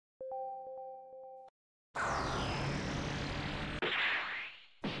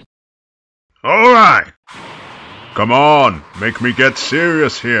Come on, make me get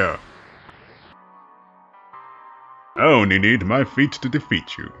serious here. I only need my feet to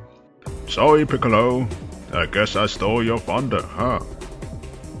defeat you. Sorry, Piccolo. I guess I stole your thunder, huh?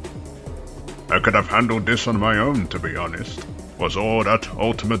 I could have handled this on my own, to be honest. Was all that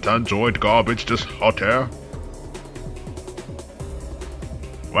ultimate android garbage just hot air?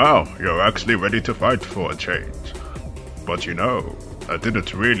 Wow, you're actually ready to fight for a change. But you know, I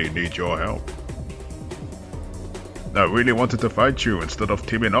didn't really need your help. I really wanted to fight you instead of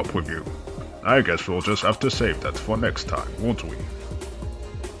teaming up with you. I guess we'll just have to save that for next time, won't we?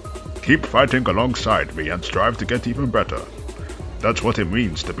 Keep fighting alongside me and strive to get even better. That's what it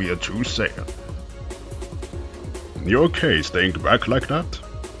means to be a true Saiyan. You okay staying back like that?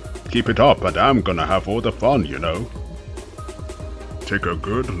 Keep it up and I'm gonna have all the fun, you know. Take a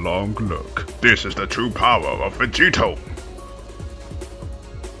good long look. This is the true power of Vegito.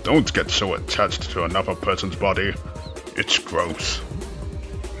 Don't get so attached to another person's body. It's gross.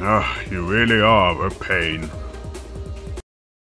 Ah, you really are a pain.